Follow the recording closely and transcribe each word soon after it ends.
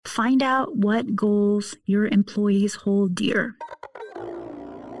find out what goals your employees hold dear.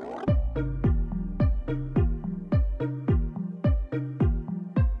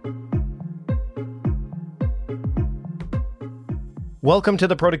 Welcome to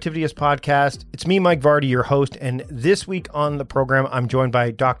the Productivityist Podcast. It's me, Mike Vardy, your host, and this week on the program, I'm joined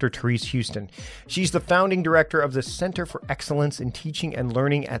by Dr. Therese Huston. She's the founding director of the Center for Excellence in Teaching and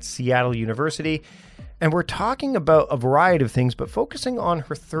Learning at Seattle University, and we're talking about a variety of things, but focusing on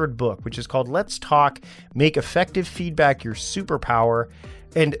her third book, which is called Let's Talk, Make Effective Feedback Your Superpower.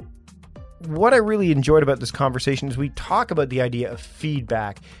 And what I really enjoyed about this conversation is we talk about the idea of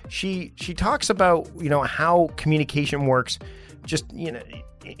feedback. She talks about, how communication works just, in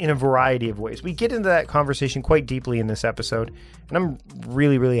a variety of ways. We get into that conversation quite deeply in this episode, and I'm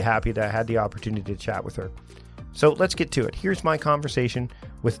really, really happy that I had the opportunity to chat with her. So let's get to it. Here's my conversation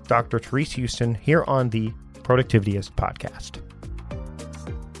with Dr. Therese Huston here on the Productivityist Podcast.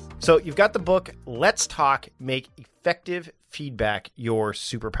 So you've got the book, Let's Talk, Make Effective Feedback Your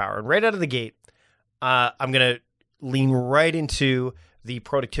Superpower. And right out of the gate, I'm going to lean right into the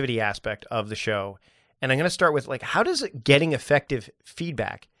productivity aspect of the show. And I'm going to start with, how does getting effective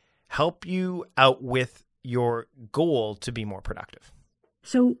feedback help you out with your goal to be more productive?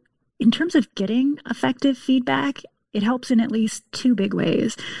 So in terms of getting effective feedback, it helps in at least two big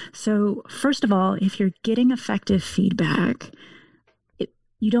ways. So first of all, if you're getting effective feedback,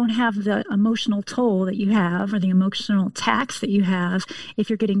 you don't have the emotional toll that you have or the emotional tax that you have if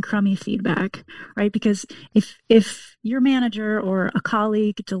you're getting crummy feedback, right? Because if your manager or a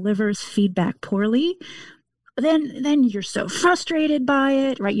colleague delivers feedback poorly, then you're so frustrated by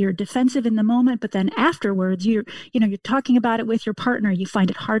it, right? You're defensive in the moment, but then afterwards, you're talking about it with your partner. You find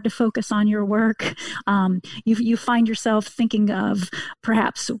it hard to focus on your work. You find yourself thinking of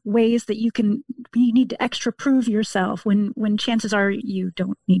perhaps ways that you need to extra prove yourself when chances are you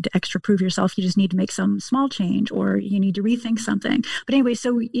don't need to extra prove yourself. You just need to make some small change, or you need to rethink something. But anyway,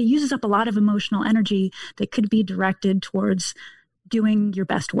 so it uses up a lot of emotional energy that could be directed towards doing your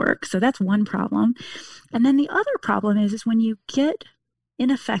best work. So that's one problem. And then the other problem is when you get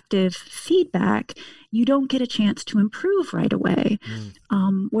ineffective feedback, you don't get a chance to improve right away.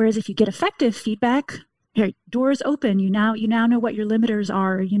 Whereas if you get effective feedback, doors open. You now know what your limiters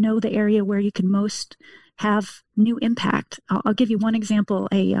are. You know the area where you can most have new impact. I'll give you one example.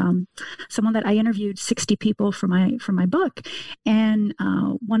 Someone that I interviewed 60 people for my book, and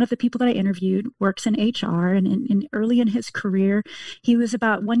one of the people that I interviewed works in HR. And early in his career, he was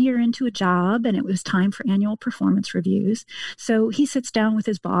about 1 year into a job, and it was time for annual performance reviews. So he sits down with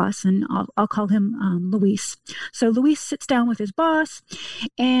his boss, and I'll call him Luis. So Luis sits down with his boss,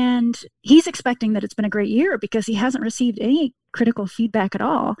 and he's expecting that it's been a great year because he hasn't received any critical feedback at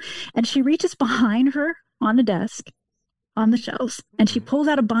all. And she reaches behind her on the desk, on the shelves, and she pulls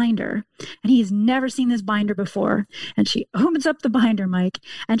out a binder, and he's never seen this binder before. And she opens up the binder, Mike,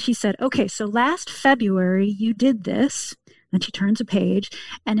 and she said, okay, so last February you did this. And she turns a page,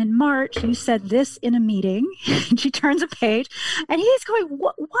 and in March you said this in a meeting. And she turns a page, and he's going,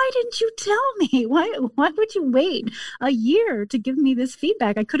 why didn't you tell me? Why would you wait a year to give me this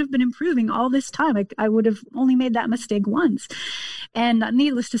feedback? I could have been improving all this time. I would have only made that mistake once. And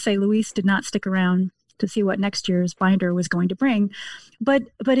needless to say, Luis did not stick around to see what next year's binder was going to bring. But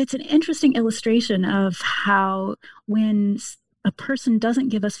it's an interesting illustration of how when a person doesn't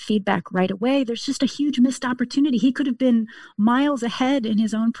give us feedback right away, there's just a huge missed opportunity. He could have been miles ahead in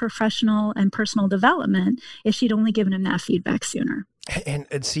his own professional and personal development if she'd only given him that feedback sooner.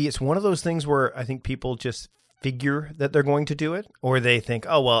 And see, it's one of those things where I think people just figure that they're going to do it, or they think,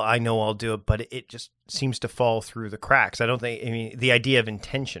 oh, well, I know I'll do it, but it just seems to fall through the cracks. I don't think, the idea of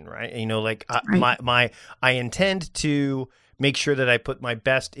intention, right? Right. I intend to make sure that I put my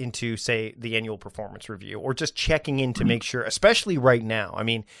best into, say, the annual performance review, or just checking in to make sure, especially right now.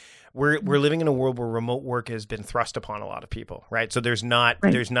 We're living in a world where remote work has been thrust upon a lot of people, right? So there's not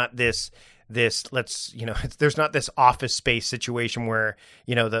this there's not this office space situation where,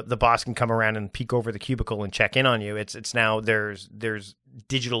 the boss can come around and peek over the cubicle and check in on you. It's now there's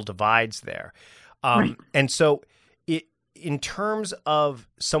digital divides there. Right. And so in terms of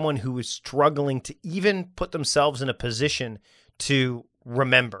someone who is struggling to even put themselves in a position to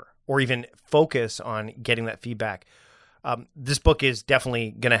remember or even focus on getting that feedback, this book is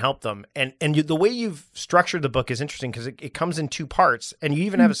definitely going to help them. And the way you've structured the book is interesting because it comes in two parts, and you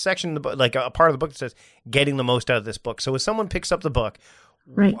even have a section in the book, like a part of the book that says getting the most out of this book. So if someone picks up the book,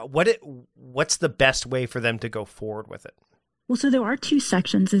 right, what's the best way for them to go forward with it? Well, so there are two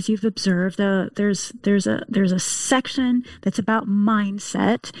sections, as you've observed. There's a section that's about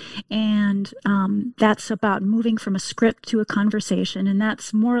mindset, and that's about moving from a script to a conversation, and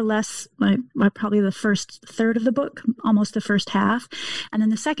that's more or less probably the first third of the book, almost the first half, and then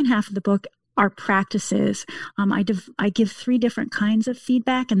the second half of the book are practices. I give three different kinds of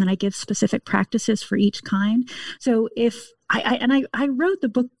feedback, and then I give specific practices for each kind. So if I wrote the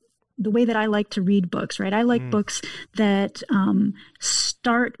book the way that I like to read books, right? I like books that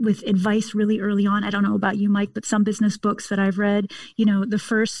start with advice really early on. I don't know about you, Mike, but some business books that I've read, the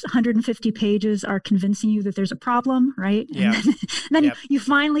first 150 pages are convincing you that there's a problem, right? Yeah. And then you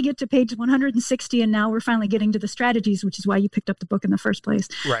finally get to page 160, and now we're finally getting to the strategies, which is why you picked up the book in the first place.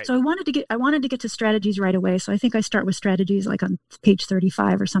 Right. So I wanted to get to strategies right away. So I think I start with strategies like on page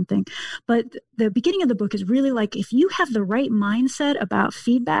 35 or something. But the beginning of the book is really like, if you have the right mindset about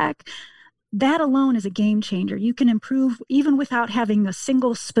feedback, that alone is a game changer. You can improve even without having a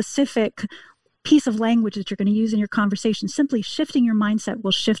single specific piece of language that you're going to use in your conversation. Simply shifting your mindset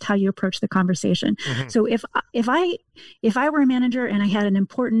will shift how you approach the conversation. Mm-hmm. So if I were a manager and I had an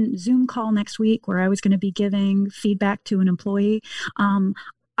important Zoom call next week where I was going to be giving feedback to an employee,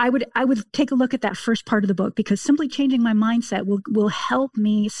 I would take a look at that first part of the book, because simply changing my mindset will help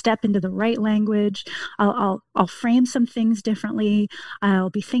me step into the right language. I'll frame some things differently. I'll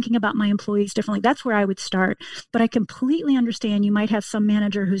be thinking about my employees differently. That's where I would start. But I completely understand you might have some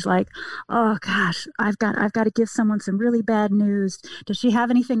manager who's like, oh gosh, I've got to give someone some really bad news. Does she have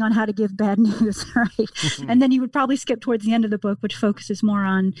anything on how to give bad news? Right. And then you would probably skip towards the end of the book, which focuses more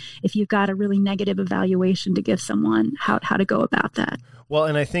on if you've got a really negative evaluation to give someone, how to go about that. Well,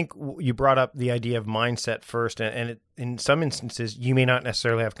 and I think you brought up the idea of mindset first, and in some instances, you may not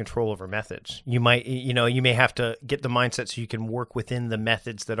necessarily have control over methods. You might, you may have to get the mindset so you can work within the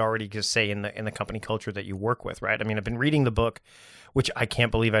methods that already exist, say, in the company culture that you work with, right? I mean, I've been reading the book, which I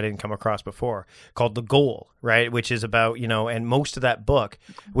can't believe I didn't come across before, called The Goal, right? Which is about, and most of that book,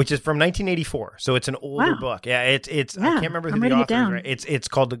 which is from 1984, so it's an older book. Yeah, it's I can't remember who the author is, right? It's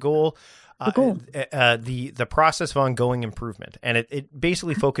called The Goal. The process of ongoing improvement, and it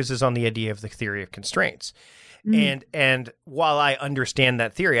basically focuses on the idea of the theory of constraints. And while I understand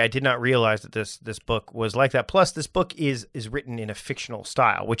that theory, I did not realize that this book was like that. Plus, this book is written in a fictional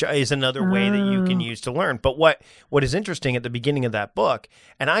style, which is another way that you can use to learn. But what is interesting at the beginning of that book,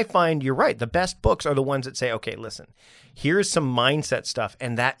 and I find you're right, the best books are the ones that say, okay, listen, here's some mindset stuff,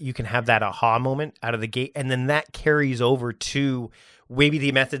 and that you can have that aha moment out of the gate, and then that carries over to maybe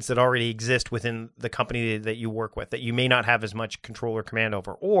the methods that already exist within the company that you work with that you may not have as much control or command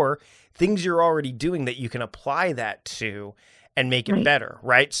over, or things you're already doing that you can apply that to and make it better,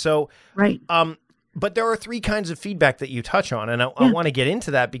 right? So, but there are three kinds of feedback that you touch on, and I want to get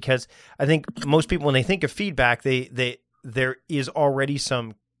into that because I think most people, when they think of feedback, there is already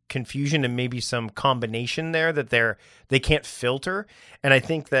some confusion and maybe some combination there that they can't filter. And I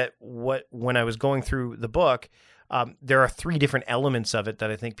think that when I was going through the book, there are three different elements of it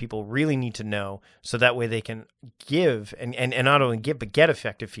that I think people really need to know, so that way they can give and not only give, but get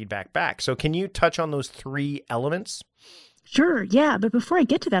effective feedback back. So can you touch on those three elements? Sure. Yeah. But before I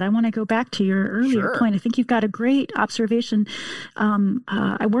get to that, I want to go back to your earlier point. I think you've got a great observation.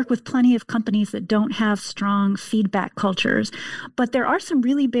 I work with plenty of companies that don't have strong feedback cultures, but there are some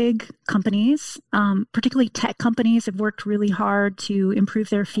really big companies, particularly tech companies, have worked really hard to improve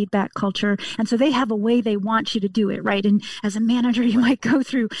their feedback culture. And so they have a way they want you to do it, right? And as a manager, you might go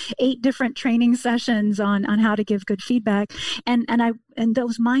through 8 different training sessions on how to give good feedback. And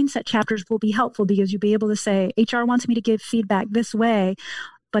those mindset chapters will be helpful because you'll be able to say, HR wants me to give feedback this way,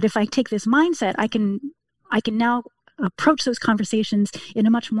 but if I take this mindset, I can now approach those conversations in a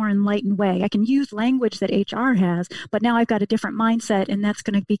much more enlightened way. I can use language that HR has, but now I've got a different mindset, and that's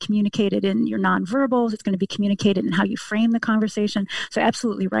going to be communicated in your nonverbals. It's going to be communicated in how you frame the conversation. So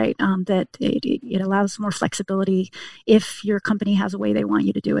absolutely right, that it allows more flexibility if your company has a way they want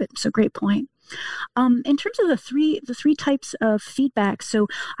you to do it. So great point. In terms of the three types of feedback, so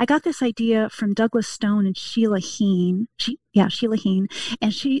I got this idea from Douglas Stone and Sheila Heen. Sheila Heen,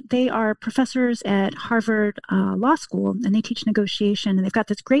 and they are professors at Harvard Law School, and they teach negotiation. And they've got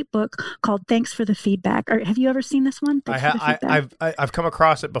this great book called "Thanks for the Feedback." Have you ever seen this one? I've come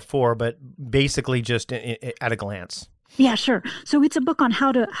across it before, but basically just at a glance. Yeah, sure. So it's a book on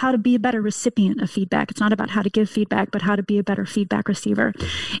how to be a better recipient of feedback. It's not about how to give feedback, but how to be a better feedback receiver.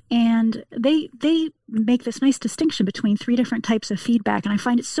 And they make this nice distinction between 3 different types of feedback. And I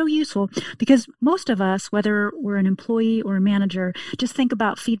find it so useful because most of us, whether we're an employee or a manager, just think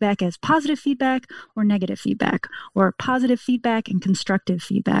about feedback as positive feedback or negative feedback, or positive feedback and constructive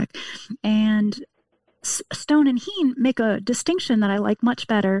feedback. And Stone and Heen make a distinction that I like much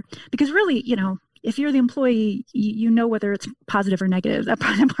better, because really, if you're the employee, you know whether it's positive or negative. That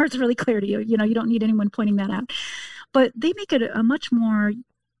part's really clear to you. You don't need anyone pointing that out. But they make it a much more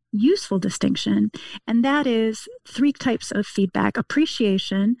useful distinction, and that is 3 types of feedback.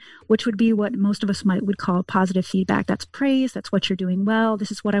 Appreciation, which would be what most of us would call positive feedback. That's praise. That's what you're doing well.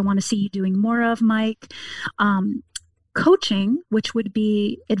 This is what I want to see you doing more of, Mike. Coaching, which would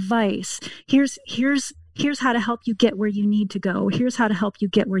be advice. Here's how to help you get where you need to go. Here's how to help you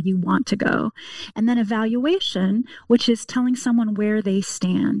get where you want to go. And then evaluation, which is telling someone where they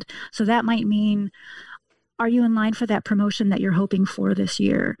stand. So that might mean, are you in line for that promotion that you're hoping for this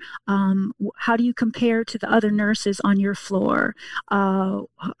year? How do you compare to the other nurses on your floor?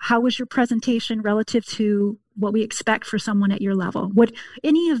 How was your presentation relative to what we expect for someone at your level?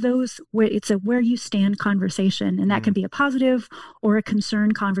 Any of those, it's a where you stand conversation, and that can be a positive or a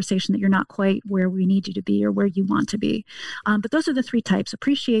concern conversation that you're not quite where we need you to be or where you want to be. But those are the 3 types: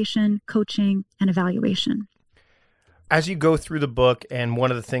 appreciation, coaching, and evaluation. As you go through the book, and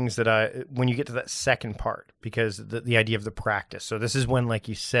one of the things that when you get to that second part, because the idea of the practice. So this is when, like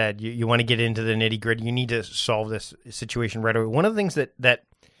you said, you want to get into the nitty gritty. You need to solve this situation right away. One of the things that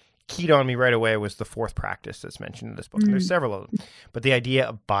keyed on me right away was the 4th practice that's mentioned in this book. And there's several of them, but the idea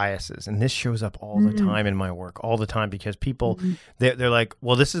of biases. And this shows up all the time in my work, all the time, because people, they're like,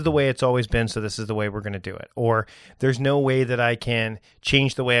 well, this is the way it's always been, so this is the way we're going to do it. Or there's no way that I can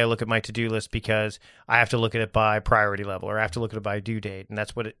change the way I look at my to-do list because I have to look at it by priority level, or I have to look at it by due date. And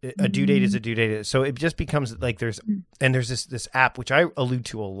that's what a due date is. A due date is. So it just becomes like there's this app, which I allude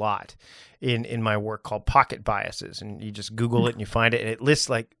to a lot in my work, called Pocket Biases. And you just Google it and you find it, and it lists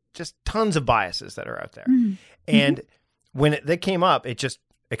like just tons of biases that are out there. And when that came up, it just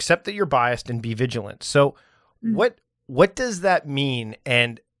accept that you're biased and be vigilant. So what does that mean?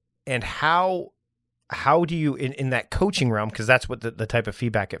 And how do you, in that coaching realm, because that's what the type of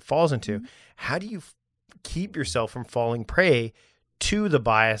feedback it falls into, how do you keep yourself from falling prey to the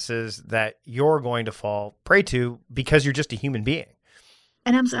biases that you're going to fall prey to because you're just a human being?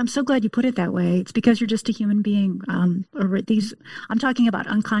 And I'm so glad you put it that way. It's because you're just a human being. I'm talking about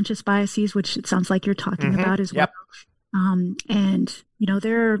unconscious biases, which it sounds like you're talking about as well. And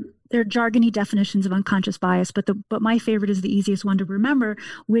there are jargony definitions of unconscious bias, but my favorite is the easiest one to remember,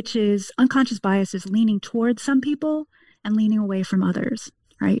 which is unconscious bias is leaning towards some people and leaning away from others.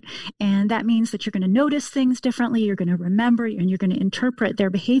 Right. And that means that you're going to notice things differently. You're going to remember, and you're going to interpret their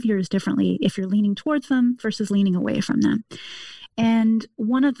behaviors differently if you're leaning towards them versus leaning away from them. And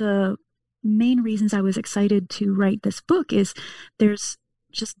one of the main reasons I was excited to write this book is there's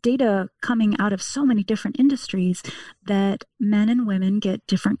just data coming out of so many different industries that men and women get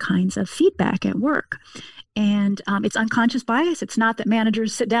different kinds of feedback at work. And it's unconscious bias. It's not that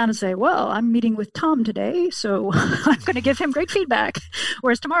managers sit down and say, well, I'm meeting with Tom today, so I'm going to give him great feedback.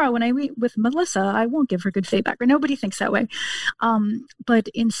 Whereas tomorrow when I meet with Melissa, I won't give her good feedback. Or nobody thinks that way. But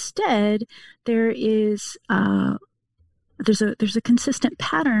instead, there's a consistent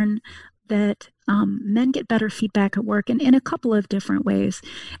pattern that men get better feedback at work in a couple of different ways.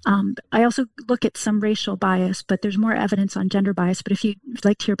 I also look at some racial bias, but there's more evidence on gender bias. But if you'd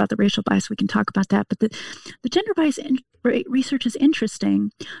like to hear about the racial bias, we can talk about that. But the gender bias research is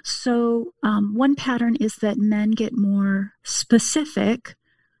interesting. So one pattern is that men get more specific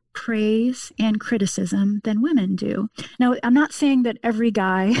praise and criticism than women do. Now, I'm not saying that every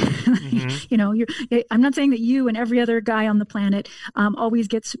guy, I'm not saying that you and every other guy on the planet always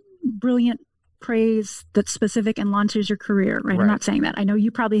gets brilliant praise that's specific and launches your career, right? I'm not saying that. I know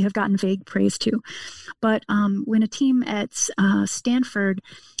you probably have gotten vague praise too. But when a team at Stanford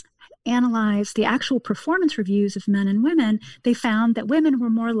analyzed the actual performance reviews of men and women, they found that women were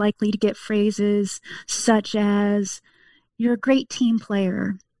more likely to get phrases such as, "You're a great team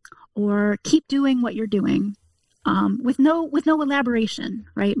player," or "keep doing what you're doing," with no elaboration,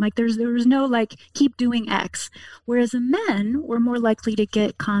 right? Like there was no like "keep doing X," whereas men were more likely to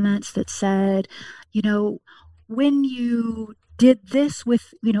get comments that said, when you did this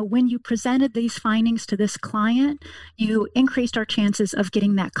when you presented these findings to this client, you increased our chances of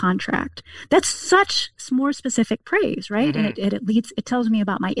getting that contract. That's such more specific praise, right? And it tells me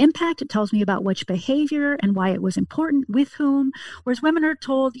about my impact. It tells me about which behavior and why it was important with whom. Whereas women are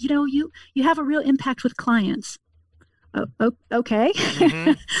told, you have a real impact with clients. Okay.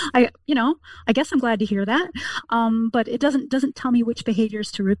 I guess I'm glad to hear that. But it doesn't tell me which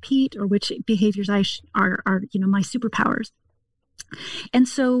behaviors to repeat or which behaviors are my superpowers. And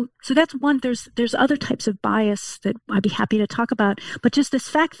so that's one. There's other types of bias that I'd be happy to talk about, but just this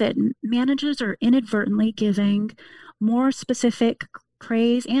fact that managers are inadvertently giving more specific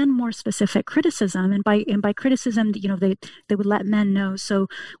praise and more specific criticism. And by criticism, they would let men know. So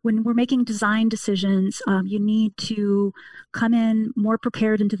when we're making design decisions, you need to come in more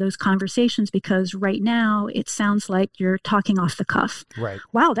prepared into those conversations, because right now it sounds like you're talking off the cuff. Right.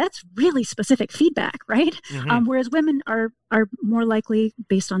 Wow, that's really specific feedback, right? Mm-hmm. Whereas women are more likely,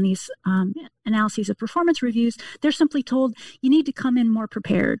 based on these analyses of performance reviews, they're simply told, you need to come in more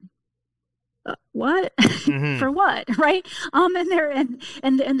prepared. What? Mm-hmm. For what? Right?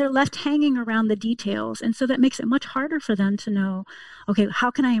 And they're left hanging around the details, and so that makes it much harder for them to know, okay,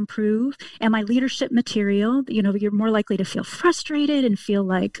 how can I improve? Am I leadership material? You're more likely to feel frustrated and feel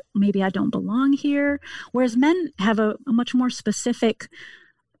like maybe I don't belong here. Whereas men have a much more specific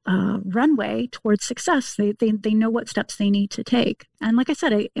runway towards success. They know what steps they need to take. And like I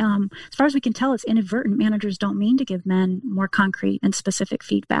said, as far as we can tell, it's inadvertent. Managers don't mean to give men more concrete and specific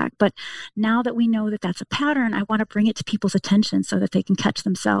feedback. But now that we know that that's a pattern, I want to bring it to people's attention so that they can catch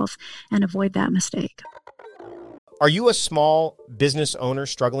themselves and avoid that mistake. Are you a small business owner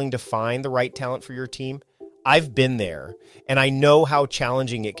struggling to find the right talent for your team? I've been there, and I know how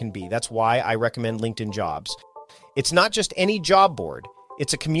challenging it can be. That's why I recommend LinkedIn Jobs. It's not just any job board.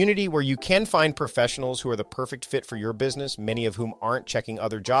 It's a community where you can find professionals who are the perfect fit for your business, many of whom aren't checking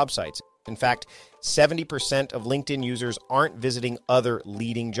other job sites. In fact, 70% of LinkedIn users aren't visiting other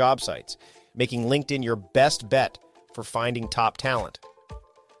leading job sites, making LinkedIn your best bet for finding top talent.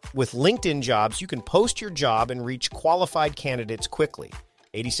 With LinkedIn Jobs, you can post your job and reach qualified candidates quickly.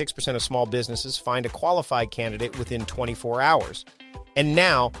 86% of small businesses find a qualified candidate within 24 hours. And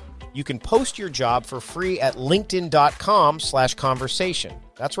now, you can post your job for free at linkedin.com/conversation.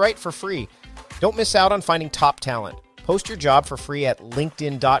 That's right, for free. Don't miss out on finding top talent. Post your job for free at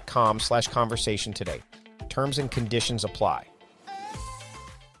linkedin.com/conversation today. Terms and conditions apply.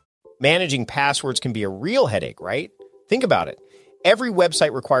 Managing passwords can be a real headache, right? Think about it. Every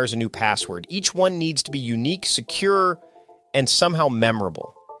website requires a new password. Each one needs to be unique, secure, and somehow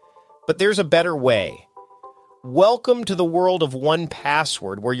memorable. But there's a better way. Welcome to the world of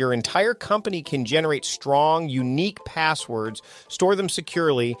 1Password, where your entire company can generate strong, unique passwords, store them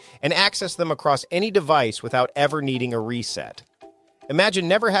securely, and access them across any device without ever needing a reset. Imagine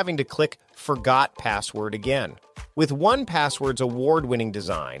never having to click Forgot Password again. With 1Password's award-winning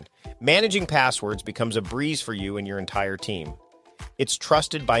design, managing passwords becomes a breeze for you and your entire team. It's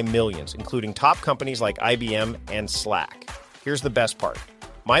trusted by millions, including top companies like IBM and Slack. Here's the best part.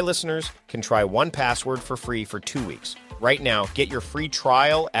 My listeners can try 1Password for free for 2 weeks. Right now, get your free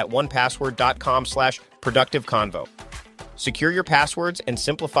trial at onepassword.com/productiveconvo. Secure your passwords and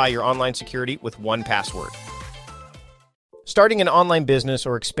simplify your online security with 1Password. Starting an online business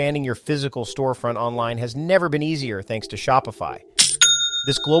or expanding your physical storefront online has never been easier thanks to Shopify.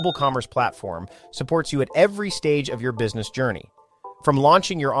 This global commerce platform supports you at every stage of your business journey. From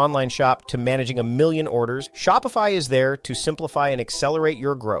launching your online shop to managing 1 million orders, Shopify is there to simplify and accelerate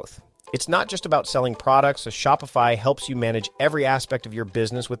your growth. It's not just about selling products, as Shopify helps you manage every aspect of your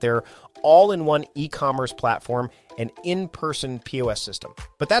business with their all-in-one e-commerce platform and in-person POS system.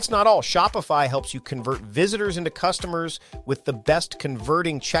 But that's not all. Shopify helps you convert visitors into customers with the best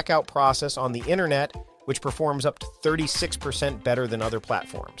converting checkout process on the internet, which performs up to 36% better than other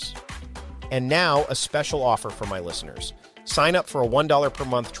platforms. And now, a special offer for my listeners. Sign up for a $1 per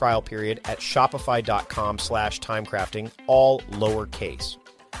month trial period at shopify.com/timecrafting, all lowercase.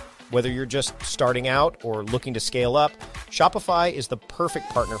 Whether you're just starting out or looking to scale up, Shopify is the perfect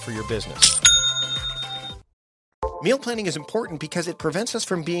partner for your business. Meal planning is important because it prevents us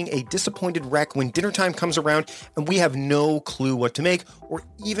from being a disappointed wreck when dinner time comes around and we have no clue what to make, or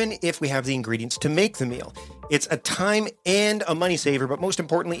even if we have the ingredients to make the meal. It's a time and a money saver, but most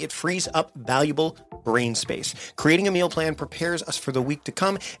importantly, it frees up valuable brain space. Creating a meal plan prepares us for the week to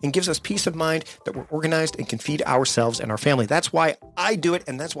come and gives us peace of mind that we're organized and can feed ourselves and our family. That's why I do it,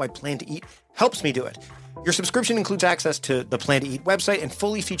 and that's why Plan to Eat helps me do it. Your subscription includes access to the Plan to Eat website and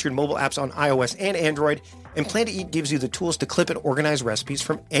fully featured mobile apps on iOS and Android. And Plan to Eat gives you the tools to clip and organize recipes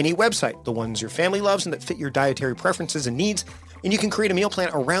from any website, the ones your family loves and that fit your dietary preferences and needs. And you can create a meal plan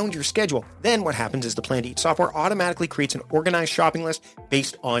around your schedule. Then what happens is the Plan to Eat software automatically creates an organized shopping list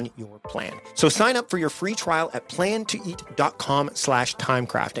based on your plan. So sign up for your free trial at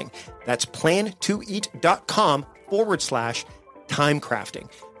plantoeat.com/timecrafting. That's plantoeat.com/timecrafting.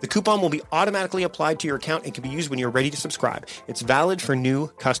 The coupon will be automatically applied to your account and can be used when you're ready to subscribe. It's valid for new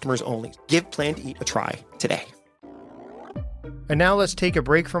customers only. Give Plan to Eat a try today. And now let's take a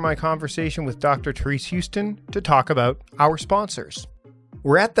break from my conversation with Dr. Therese Huston to talk about our sponsors.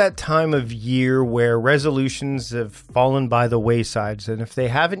 We're at that time of year where resolutions have fallen by the waysides, and if they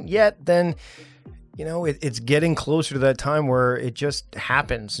haven't yet, then It's getting closer to that time where it just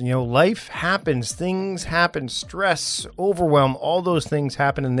happens. Life happens, things happen, stress, overwhelm, all those things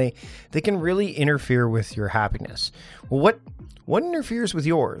happen, and they can really interfere with your happiness. Well, what interferes with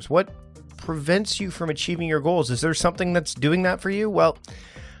yours? What prevents you from achieving your goals? Is there something that's doing that for you? Well,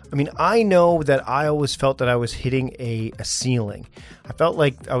 I know that I always felt that I was hitting a ceiling. I felt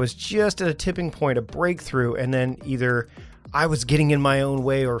like I was just at a tipping point, a breakthrough, and then either I was getting in my own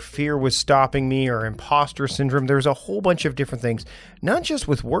way, or fear was stopping me, or imposter syndrome. There's a whole bunch of different things, not just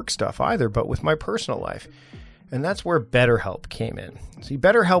with work stuff either, but with my personal life. And that's where BetterHelp came in. See,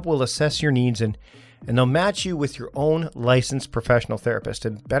 BetterHelp will assess your needs and they'll match you with your own licensed professional therapist.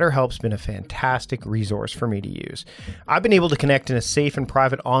 And BetterHelp's been a fantastic resource for me to use. I've been able to connect in a safe and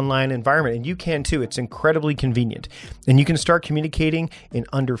private online environment, and you can too. It's incredibly convenient. And you can start communicating in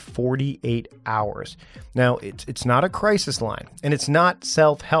under 48 hours. Now, it's not a crisis line, and it's not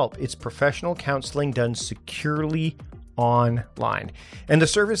self-help. It's professional counseling done securely online. And the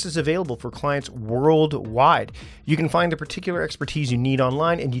service is available for clients worldwide. You can find the particular expertise you need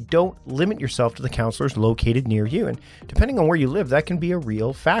online, and you don't limit yourself to the counselors located near you. And depending on where you live, that can be a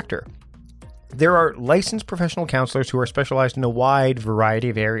real factor. There are licensed professional counselors who are specialized in a wide variety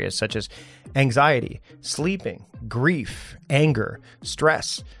of areas, such as anxiety, sleeping, grief, anger,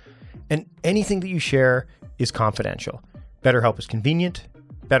 stress, and anything that you share is confidential. BetterHelp is convenient.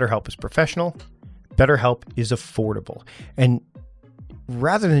 BetterHelp is professional. BetterHelp is affordable. And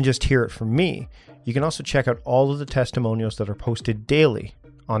rather than just hear it from me, you can also check out all of the testimonials that are posted daily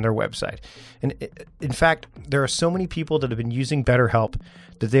on their website. And in fact, there are so many people that have been using BetterHelp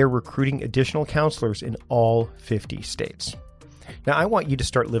that they're recruiting additional counselors in all 50 states. Now, I want you to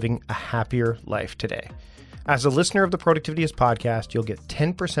start living a happier life today. As a listener of the Productivityist podcast, you'll get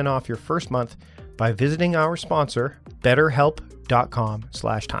 10% off your first month by visiting our sponsor,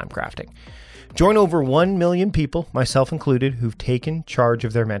 betterhelp.com/timecrafting. Join over 1 million people, myself included, who've taken charge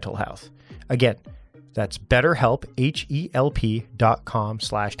of their mental health. Again, that's BetterHelp,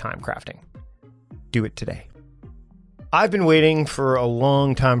 HELP.com/timecrafting. Do it today. I've been waiting for a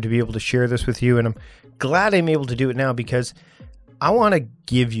long time to be able to share this with you, and I'm glad I'm able to do it now because I want to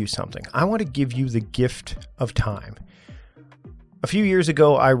give you something. I want to give you the gift of time. A few years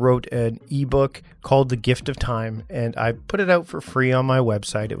ago, I wrote an ebook called The Gift of Time, and I put it out for free on my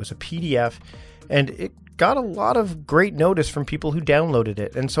website. It was a PDF, and it got a lot of great notice from people who downloaded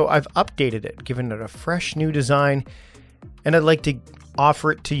it. And so I've updated it, given it a fresh new design, and I'd like to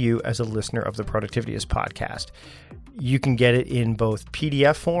offer it to you as a listener of the Productivityist podcast. You can get it in both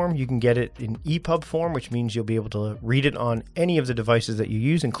PDF form, you can get it in EPUB form, which means you'll be able to read it on any of the devices that you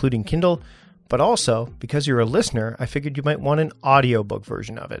use, including Kindle. But also, because you're a listener, I figured you might want an audiobook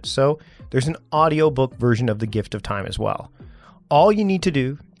version of it. So there's an audiobook version of The Gift of Time as well. All you need to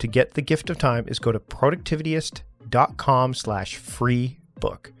do to get The Gift of Time is go to productivityist.com/free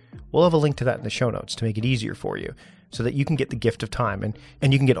book. We'll have a link to that in the show notes to make it easier for you so that you can get The Gift of Time.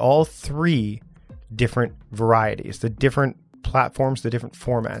 And you can get all three different varieties, the different platforms, the different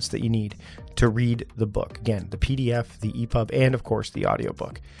formats that you need to read the book. Again, the PDF, the EPUB, and of course the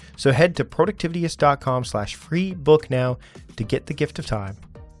audiobook. So head to productivityist.com/free book now to get The Gift of Time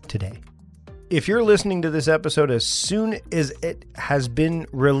today. If you're listening to this episode as soon as it has been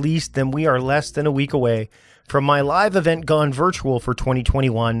released, then we are less than a week away from my live event gone virtual for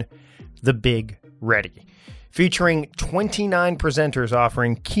 2021, The Big Ready, featuring 29 presenters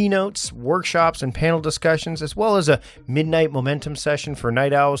offering keynotes, workshops, and panel discussions, as well as a midnight momentum session for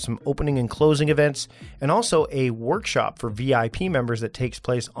night owls, some opening and closing events, and also a workshop for VIP members that takes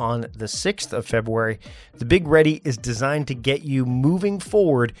place on the 6th of February. The Big Ready is designed to get you moving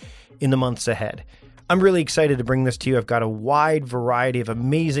forward in the months ahead. I'm really excited to bring this to you. I've got a wide variety of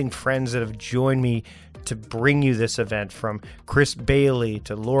amazing friends that have joined me to bring you this event, from Chris Bailey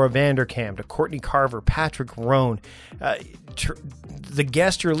to Laura Vanderkam to Courtney Carver, Patrick Rohn. The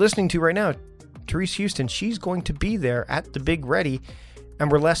guest you're listening to right now, Therese Huston, she's going to be there at The Big Ready,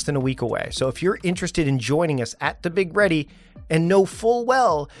 and we're less than a week away. So if you're interested in joining us at The Big Ready and know full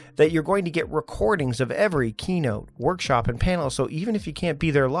well that you're going to get recordings of every keynote, workshop, and panel, so even if you can't be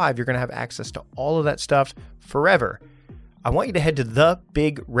there live, you're going to have access to all of that stuff forever, I want you to head to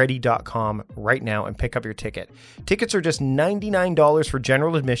thebigready.com right now and pick up your ticket. Tickets are just $99 for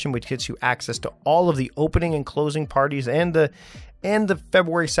general admission, which gets you access to all of the opening and closing parties and the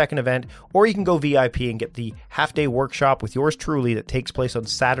February 2nd event, or you can go VIP and get the half-day workshop with yours truly that takes place on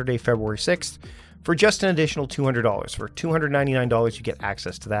Saturday, February 6th. For just an additional $200. For $299, you get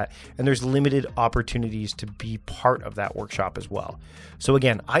access to that, and there's limited opportunities to be part of that workshop as well. So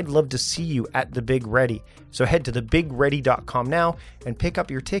again, I'd love to see you at The Big Ready. So head to thebigready.com now and pick up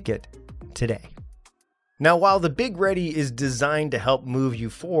your ticket today. Now, while the Big Ready is designed to help move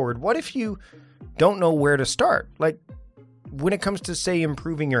you forward, what if you don't know where to start? Like when it comes to, say,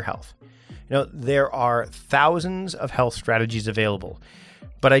 improving your health. There are thousands of health strategies available,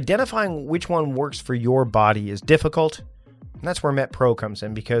 but identifying which one works for your body is difficult. And that's where MetPro comes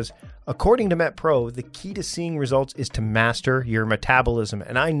in, because according to MetPro, the key to seeing results is to master your metabolism.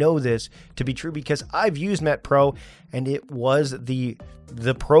 And I know this to be true because I've used MetPro, and it was the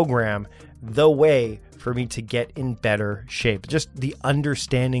program, the way for me to get in better shape. Just the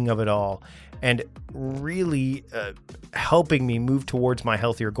understanding of it all and really helping me move towards my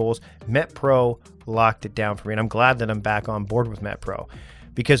healthier goals. MetPro locked it down for me, and I'm glad that I'm back on board with MetPro.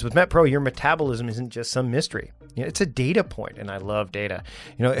 Because with MetPro, your metabolism isn't just some mystery. It's a data point, and I love data.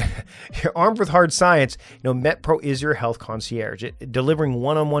 You're armed with hard science. MetPro is your health concierge, delivering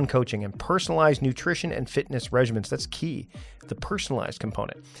one-on-one coaching and personalized nutrition and fitness regimens. That's key, the personalized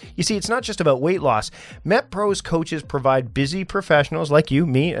component. You see, it's not just about weight loss. MetPro's coaches provide busy professionals like you,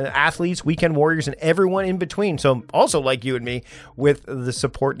 me, athletes, weekend warriors, and everyone in between. So also like you and me, with the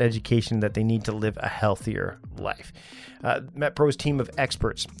support and education that they need to live a healthier life. MetPro's team of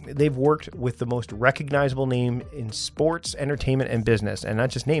experts, they've worked with the most recognizable name in sports, entertainment, and business. And not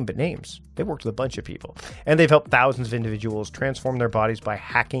just name, but names. They've worked with a bunch of people. And they've helped thousands of individuals transform their bodies by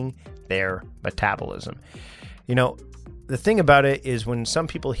hacking their metabolism. The thing about it is when some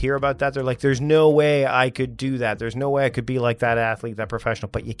people hear about that, they're like, there's no way I could do that. There's no way I could be like that athlete, that professional,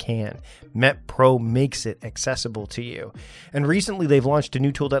 but you can. MetPro makes it accessible to you. And recently they've launched a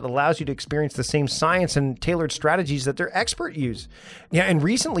new tool that allows you to experience the same science and tailored strategies that their experts use. And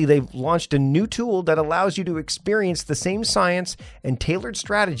recently they've launched a new tool that allows you to experience the same science and tailored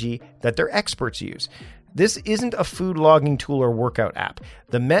strategy that their experts use. This isn't a food logging tool or workout app.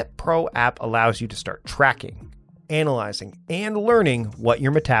 The MetPro app allows you to start tracking, analyzing, and learning what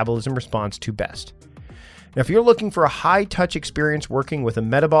your metabolism responds to best. Now, if you're looking for a high-touch experience working with a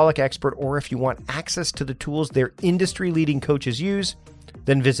metabolic expert, or if you want access to the tools their industry-leading coaches use,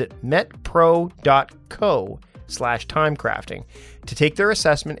 then visit metpro.co/timecrafting to take their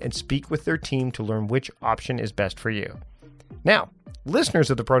assessment and speak with their team to learn which option is best for you. Now, listeners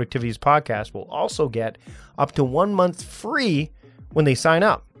of the Productivities podcast will also get up to 1 month free when they sign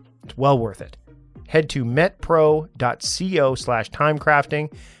up. It's well worth it. Head to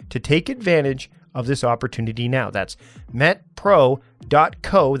metpro.co/timecrafting to take advantage of this opportunity now. That's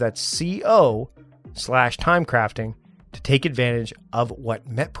metpro.co, that's co/timecrafting, to take advantage of what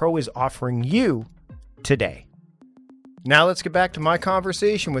MetPro is offering you today. Now let's get back to my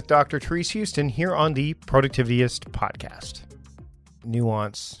conversation with Dr. Therese Huston here on the Productivityist podcast.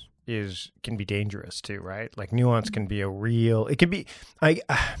 Nuance can be dangerous too, right? Like nuance can be it can be,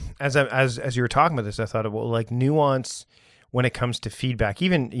 as you were talking about this, I thought, well, like nuance when it comes to feedback,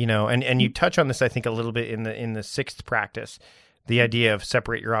 even, and you touch on this, I think, a little bit in the sixth practice, the idea of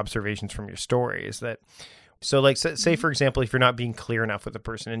separate your observations from your story is that, so like, say for example, if you're not being clear enough with a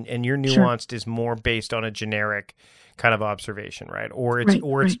person and your nuanced is more based on a generic kind of observation, right? Or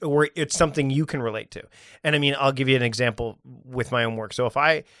it's something you can relate to. And I mean, I'll give you an example with my own work. So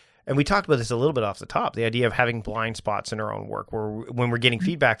and we talked about this a little bit off the top, the idea of having blind spots in our own work, where when we're getting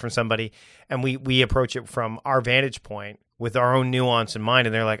feedback from somebody and we approach it from our vantage point with our own nuance in mind,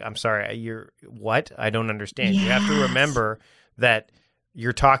 and they're like, I'm sorry, you're what? I don't understand. Yes. You have to remember that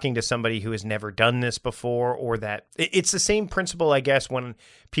you're talking to somebody who has never done this before, or that it's the same principle, I guess, when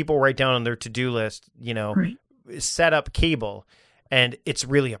people write down on their to-do list, set up cable, and it's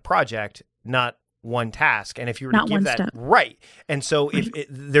really a project, not one task. And if you were to give that step. Right. And so if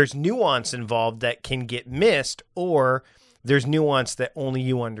there's nuance involved that can get missed, or there's nuance that only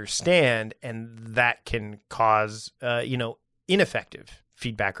you understand, and that can cause, ineffective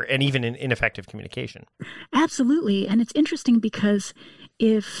feedback and even an ineffective communication. Absolutely. And it's interesting because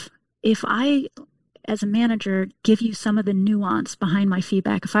if I, as a manager, give you some of the nuance behind my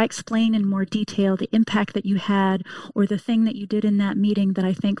feedback, if I explain in more detail the impact that you had or the thing that you did in that meeting that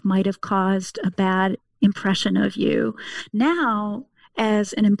I think might have caused a bad impression of you, now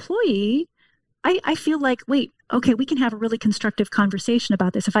as an employee, I feel like, wait, okay, we can have a really constructive conversation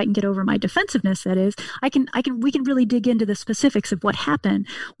about this. If I can get over my defensiveness, that is, we can really dig into the specifics of what happened.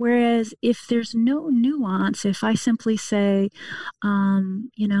 Whereas if there's no nuance, if I simply say,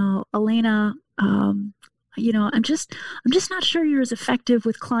 Elena, I'm just not sure you're as effective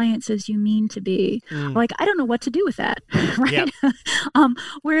with clients as you mean to be. Like, I don't know what to do with that. Right. Yeah.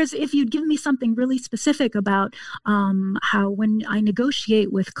 Whereas if you'd given me something really specific about how when I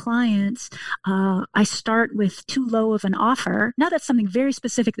negotiate with clients, I start with too low of an offer. Now that's something very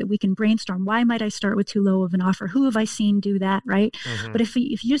specific that we can brainstorm. Why might I start with too low of an offer? Who have I seen do that? Right. But if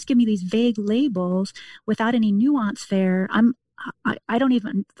you just give me these vague labels without any nuance there, I'm not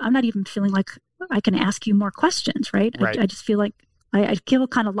even feeling like I can ask you more questions, right? Right. I just feel like I feel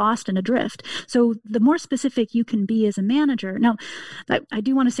kind of lost and adrift. So the more specific you can be as a manager. Now, I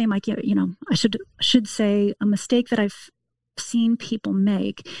do want to say, Mike, I should say a mistake that I've seen people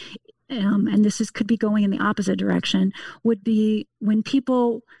make, and this could be going in the opposite direction, would be when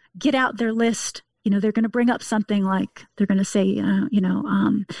people get out their list. They're going to bring up something like they're going to say,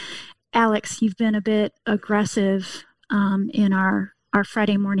 Alex, you've been a bit aggressive in our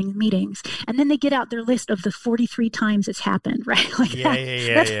Friday morning meetings. And then they get out their list of the 43 times it's happened, right? Like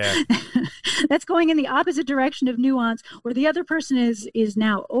Yeah. That's going in the opposite direction of nuance, where the other person is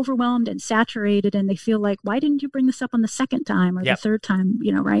now overwhelmed and saturated, and they feel like, why didn't you bring this up on the second time or the third time,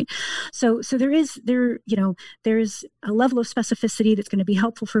 right? So there is a level of specificity that's going to be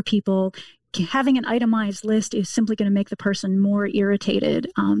helpful for people. Having an itemized list is simply going to make the person more irritated.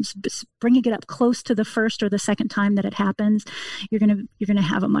 Bringing it up close to the first or the second time that it happens, you're going to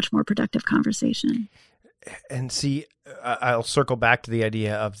have a much more productive conversation. And see, I'll circle back to the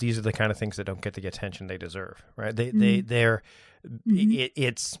idea of these are the kind of things that don't get the attention they deserve, right? It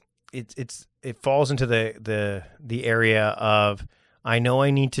falls into the area of, I know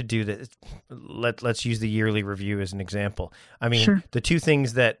I need to do this. Let's use the yearly review as an example. I mean, sure. The two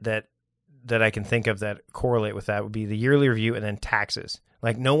things that I can think of that correlate with that would be the yearly review and then taxes.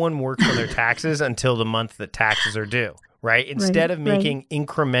 Like, no one works on their taxes until the month that taxes are due, right? Instead of making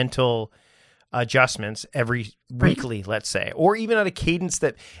incremental adjustments every weekly, let's say, or even at a cadence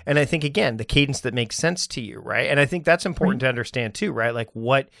that, and I think, again, the cadence that makes sense to you, right? And I think that's important to understand too, right? Like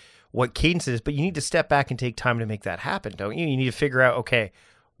what cadence is, but you need to step back and take time to make that happen, don't you? You need to figure out, okay,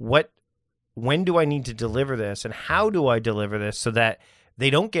 when do I need to deliver this, and how do I deliver this so that they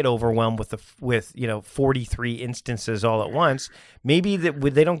don't get overwhelmed with 43 instances all at once. Maybe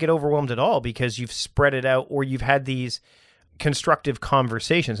they don't get overwhelmed at all because you've spread it out, or you've had these constructive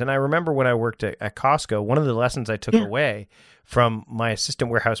conversations. And I remember when I worked at Costco, one of the lessons I took away from my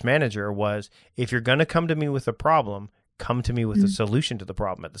assistant warehouse manager was, if you're going to come to me with a problem, come to me with a solution to the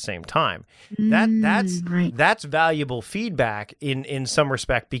problem at the same time. That's valuable feedback in some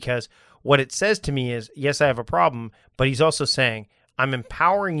respect, because what it says to me is, yes, I have a problem, but he's also saying, I'm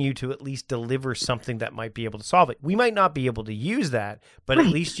empowering you to at least deliver something that might be able to solve it. We might not be able to use that, but at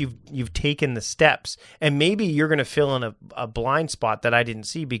least you've taken the steps, and maybe you're going to fill in a blind spot that I didn't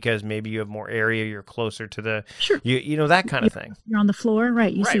see because maybe you have more area, you're closer to the, that kind of thing. You're on the floor,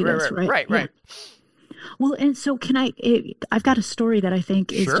 right? You see this, right? Right. Well, and so I've got a story that I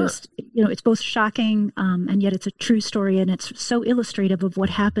think is just, it's both shocking and yet it's a true story, and it's so illustrative of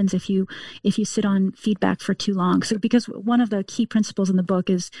what happens if you sit on feedback for too long. So, because one of the key principles in the book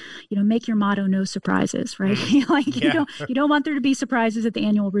is, make your motto no surprises, right? You don't want there to be surprises at the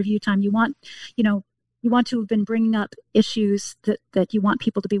annual review time. You want to have been bringing up issues that you want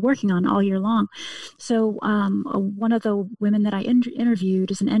people to be working on all year long. So one of the women that I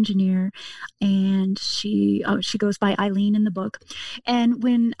interviewed is an engineer, and she goes by Eileen in the book. And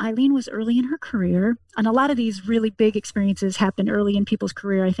when Eileen was early in her career, and a lot of these really big experiences happen early in people's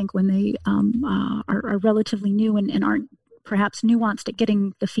career, I think, when they are relatively new and aren't perhaps nuanced at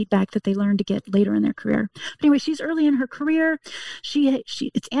getting the feedback that they learn to get later in their career. But anyway, she's early in her career.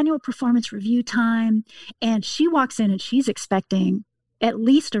 It's annual performance review time, and she walks in and she's expecting at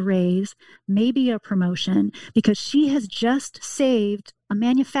least a raise, maybe a promotion, because she has just saved a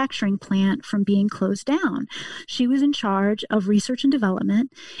manufacturing plant from being closed down. She was in charge of research and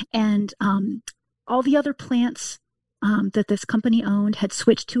development, and all the other plants that this company owned had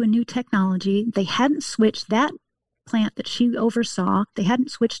switched to a new technology. They hadn't switched that plant that she oversaw. They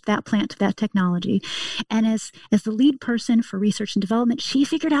hadn't switched that plant to that technology. And as the lead person for research and development, she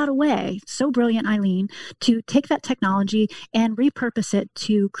figured out a way, so brilliant, Eileen, to take that technology and repurpose it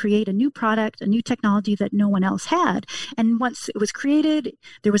to create a new product, a new technology that no one else had. And once it was created,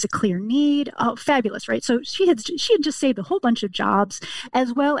 there was a clear need. Oh, fabulous, right? So she had just saved a whole bunch of jobs,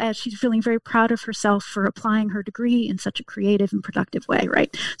 as well as she's feeling very proud of herself for applying her degree in such a creative and productive way,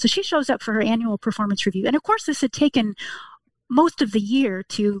 right? So she shows up for her annual performance review. And of course, this had taken most of the year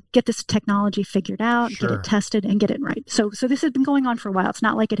to get this technology figured out, get it tested, and get it right. So this has been going on for a while. It's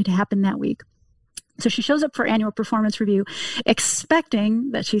not like it had happened that week. So she shows up for annual performance review,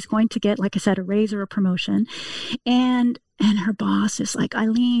 expecting that she's going to get, like I said, a raise or a promotion. And her boss is like,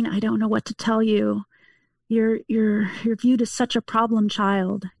 Eileen, I don't know what to tell you. You're viewed as such a problem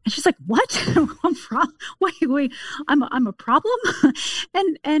child. And she's like, what? Wait, I'm a problem?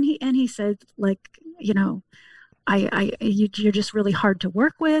 and he said, like, you're just really hard to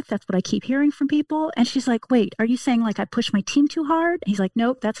work with. That's what I keep hearing from people. And she's like, wait, are you saying like I push my team too hard? And he's like,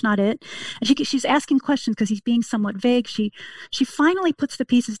 nope, that's not it. And she's asking questions because he's being somewhat vague. She finally puts the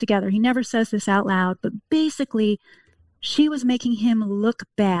pieces together. He never says this out loud, but basically she was making him look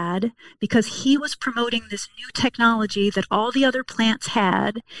bad because he was promoting this new technology that all the other plants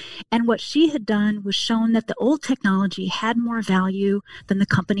had. And what she had done was shown that the old technology had more value than the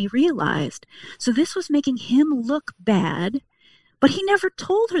company realized. So this was making him look bad. But he never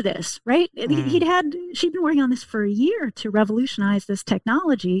told her this, right? She'd been working on this for a year to revolutionize this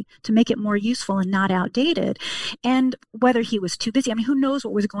technology to make it more useful and not outdated. And whether he was too busy, I mean, who knows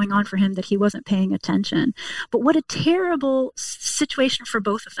what was going on for him that he wasn't paying attention. But what a terrible situation for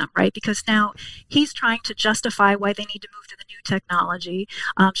both of them, right? Because now he's trying to justify why they need to move to the new technology.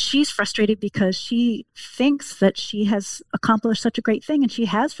 She's frustrated because she thinks that she has accomplished such a great thing, and she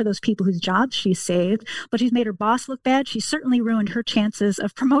has for those people whose jobs she's saved, but she's made her boss look bad. She's certainly ruined her chances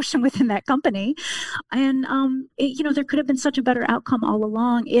of promotion within that company. And, there could have been such a better outcome all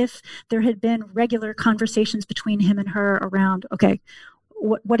along if there had been regular conversations between him and her around, okay,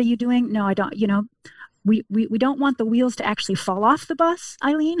 what are you doing? No, I don't, we don't want the wheels to actually fall off the bus,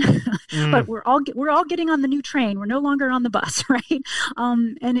 Eileen, but we're all getting on the new train. We're no longer on the bus, right?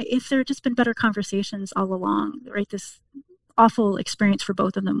 And if there had just been better conversations all along, right, this awful experience for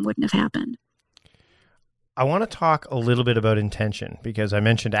both of them wouldn't have happened. I want to talk a little bit about intention because I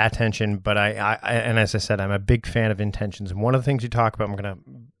mentioned attention, but and as I said, I'm a big fan of intentions. And one of the things you talk about, I'm going to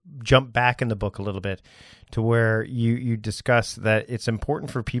jump back in the book a little bit to where you discuss that it's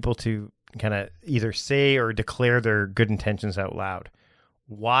important for people to kind of either say or declare their good intentions out loud.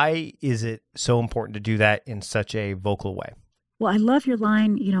 Why is it so important to do that in such a vocal way? Well, I love your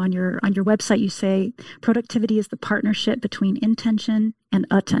line, on your website, you say productivity is the partnership between intention and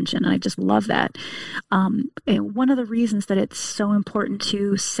attention. And I just love that. And one of the reasons that it's so important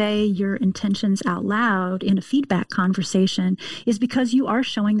to say your intentions out loud in a feedback conversation is because you are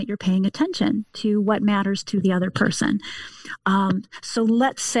showing that you're paying attention to what matters to the other person. So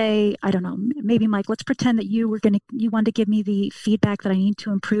let's say, I don't know, maybe Mike, let's pretend that you wanted to give me the feedback that I need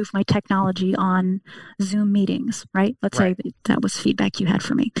to improve my technology on Zoom meetings, right? Let's say that was feedback you had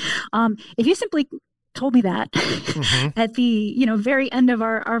for me. If you simply told me that at the very end of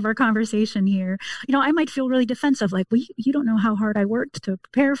our conversation here, I might feel really defensive, like, well, you don't know how hard I worked to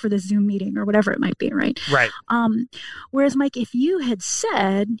prepare for this Zoom meeting or whatever it might be, right? Right. Whereas, Mike, if you had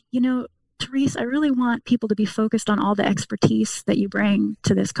said, Therese, I really want people to be focused on all the expertise that you bring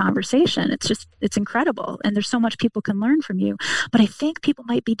to this conversation. It's incredible. And there's so much people can learn from you. But I think people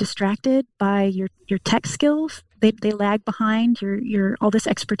might be distracted by your tech skills. They lag behind your all this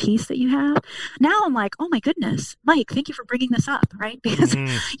expertise that you have. Now I'm like, oh my goodness, Mike, thank you for bringing this up, right? Because,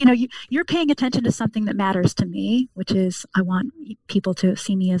 you're paying attention to something that matters to me, which is I want people to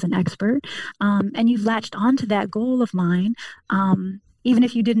see me as an expert. And you've latched onto that goal of mine. Even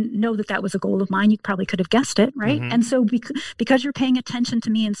if you didn't know that was a goal of mine, you probably could have guessed it, right? And so because you're paying attention to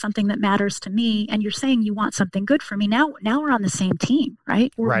me and something that matters to me, and you're saying you want something good for me, now we're on the same team,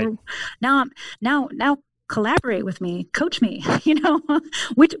 right? We're now collaborate with me, coach me.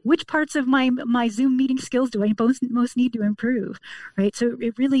 Which parts of my Zoom meeting skills do I most need to improve, right? So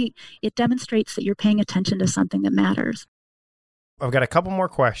it demonstrates that you're paying attention to something that matters. I've got a couple more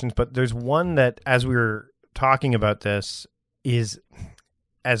questions, but there's one that, as we were talking about this, is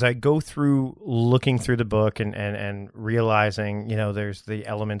as I go through looking through the book and realizing, there's the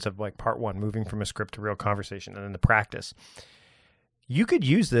elements of like part one, moving from a script to real conversation, and then the practice. You could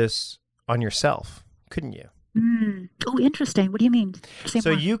use this on yourself, couldn't you? Oh, interesting. What do you mean? So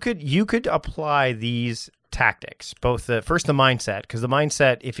you could apply these tactics, both the mindset, because the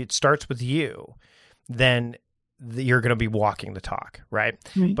mindset, if it starts with you, then you're going to be walking the talk, right?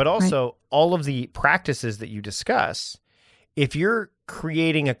 But also all of the practices that you discuss. If you're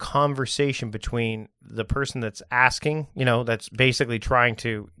creating a conversation between the person that's asking, that's basically trying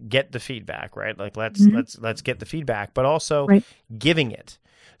to get the feedback, right? Like let's get the feedback, but also giving it.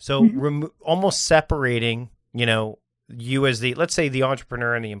 So almost separating, you as let's say the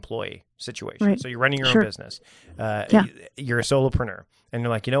entrepreneur and the employee situation. Right. So you're running your own business. You're a solopreneur, and you're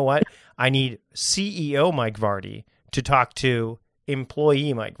like, you know what? I need CEO Mike Vardy to talk to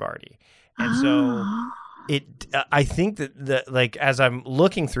employee Mike Vardy. And so I think that like as I'm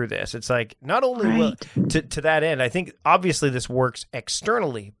looking through this, it's like not only to that end, I think obviously this works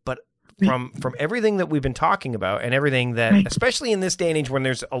externally, but from everything that we've been talking about and everything that, especially in this day and age when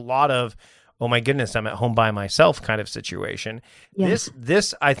there's a lot of, oh my goodness, I'm at home by myself kind of situation. Yes.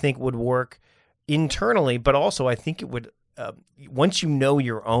 This I think would work internally, but also I think it would, once you know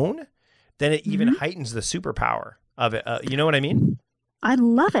your own, then it even heightens the superpower of it. You know what I mean? I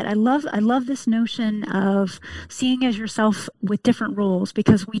love it. I love this notion of seeing as yourself with different roles,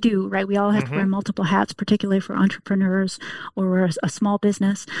 because we do, right? We all have to wear multiple hats, particularly for entrepreneurs or a small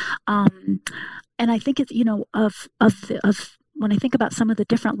business. And I think it's, of when I think about some of the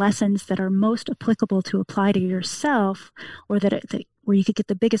different lessons that are most applicable to apply to yourself, or where you could get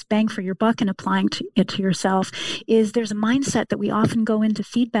the biggest bang for your buck in applying it to yourself, is there's a mindset that we often go into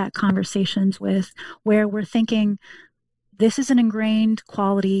feedback conversations with, where we're thinking, this is an ingrained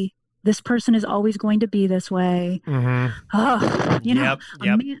quality. This person is always going to be this way. Oh,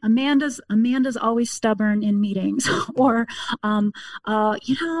 Amanda's always stubborn in meetings, or,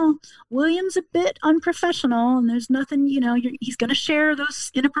 William's a bit unprofessional, and there's nothing, he's going to share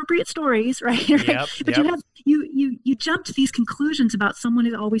those inappropriate stories, right? But you jump to these conclusions about someone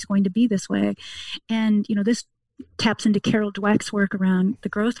is always going to be this way, and this taps into Carol Dweck's work around the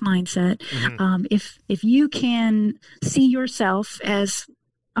growth mindset. If you can see yourself as,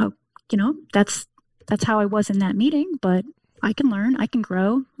 that's how I was in that meeting, but I can learn, I can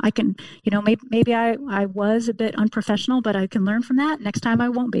grow, I can, maybe I was a bit unprofessional, but I can learn from that. Next time I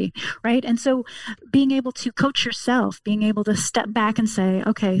won't be, right? And so being able to coach yourself, being able to step back and say,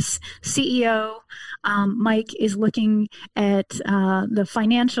 okay, CEO Mike is looking at the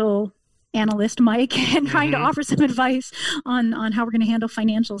financial analyst Mike and trying to offer some advice on how we're going to handle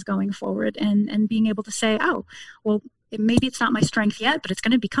financials going forward, and being able to say, oh, well, maybe it's not my strength yet, but it's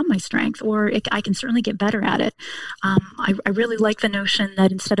going to become my strength, or I can certainly get better at it. I really like the notion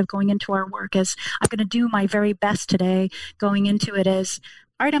that instead of going into our work as I'm going to do my very best today, going into it as,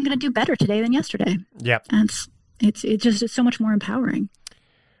 all right, I'm going to do better today than yesterday. Yep. And it's so much more empowering.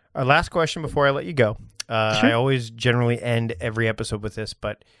 Our last question before I let you go. Sure. I always generally end every episode with this,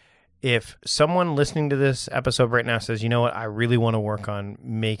 but if someone listening to this episode right now says, you know what, I really want to work on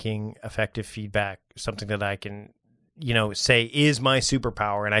making effective feedback, something that I can, say is my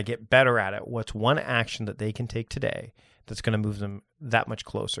superpower, and I get better at it, what's one action that they can take today that's going to move them that much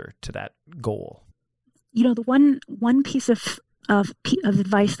closer to that goal? The one piece of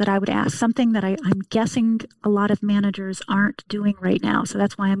advice that I would ask, something that I'm guessing a lot of managers aren't doing right now, so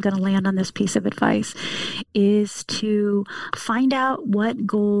that's why I'm going to land on this piece of advice, is to find out what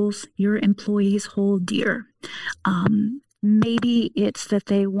goals your employees hold dear. Maybe it's that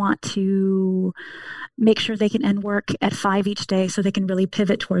they want to make sure they can end work at 5 each day so they can really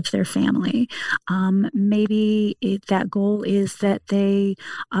pivot towards their family. Maybe that goal is that they,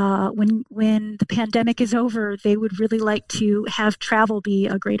 when the pandemic is over, they would really like to have travel be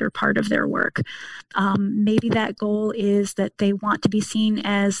a greater part of their work. Maybe that goal is that they want to be seen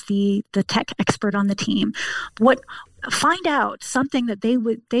as the tech expert on the team. Find out something that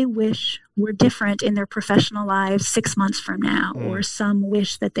they wish were different in their professional lives 6 months from now, or some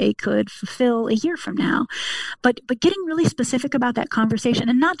wish that they could fulfill a year from now. But getting really specific about that conversation,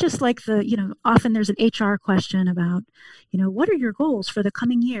 and not just like often there's an HR question about, what are your goals for the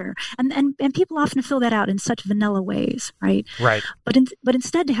coming year? And people often fill that out in such vanilla ways, right? Right. But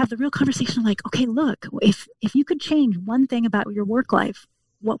instead to have the real conversation like, okay, look, if you could change one thing about your work life,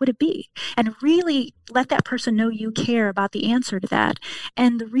 what would it be? And really let that person know you care about the answer to that.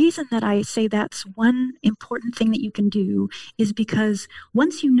 And the reason that I say that's one important thing that you can do is because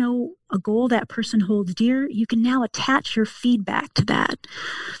once you know a goal that person holds dear, you can now attach your feedback to that.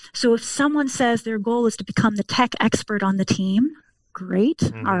 So if someone says their goal is to become the tech expert on the team, great.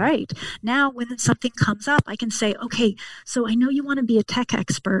 All right. Now, when something comes up, I can say, okay, so I know you want to be a tech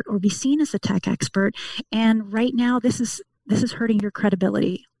expert or be seen as a tech expert. And right now, this is hurting your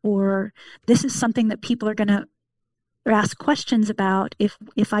credibility, or this is something that people are going to ask questions about.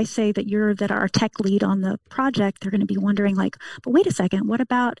 If I say that our tech lead on the project, they're going to be wondering like, but wait a second, what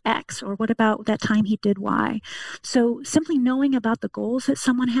about X, or what about that time he did Y? So simply knowing about the goals that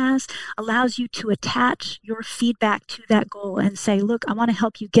someone has allows you to attach your feedback to that goal and say, look, I want to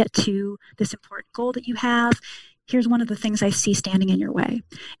help you get to this important goal that you have. Here's one of the things I see standing in your way.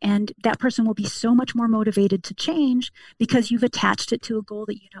 And that person will be so much more motivated to change because you've attached it to a goal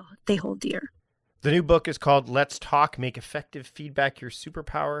that they hold dear. The new book is called Let's Talk, Make Effective Feedback Your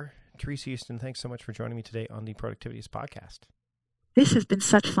Superpower. Therese Huston, thanks so much for joining me today on the Productivityist podcast. This has been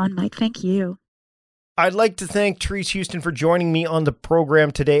such fun, Mike. Thank you. I'd like to thank Therese Huston for joining me on the program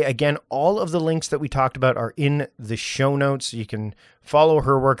today. Again, all of the links that we talked about are in the show notes. You can follow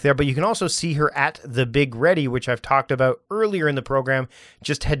her work there, but you can also see her at The Big Ready, which I've talked about earlier in the program.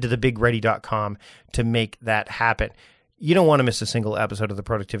 Just head to thebigready.com to make that happen. You don't want to miss a single episode of the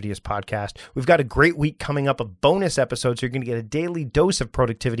Productivityist podcast. We've got a great week coming up of bonus episodes. So you're going to get a daily dose of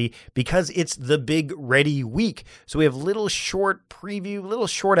productivity because it's the Big Ready week. So we have little short preview, little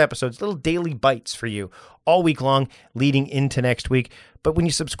short episodes, little daily bites for you all week long leading into next week. But when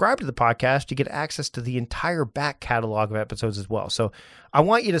you subscribe to the podcast, you get access to the entire back catalog of episodes as well. So I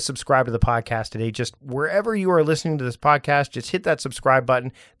want you to subscribe to the podcast today. Just wherever you are listening to this podcast, just hit that subscribe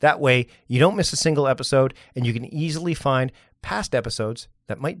button. That way you don't miss a single episode and you can easily find past episodes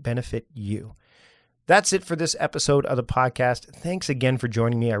that might benefit you. That's it for this episode of the podcast. Thanks again for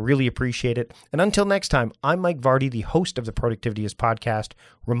joining me. I really appreciate it. And until next time, I'm Mike Vardy, the host of the Productivityist podcast,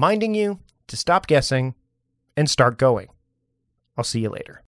 reminding you to stop guessing and start going. I'll see you later.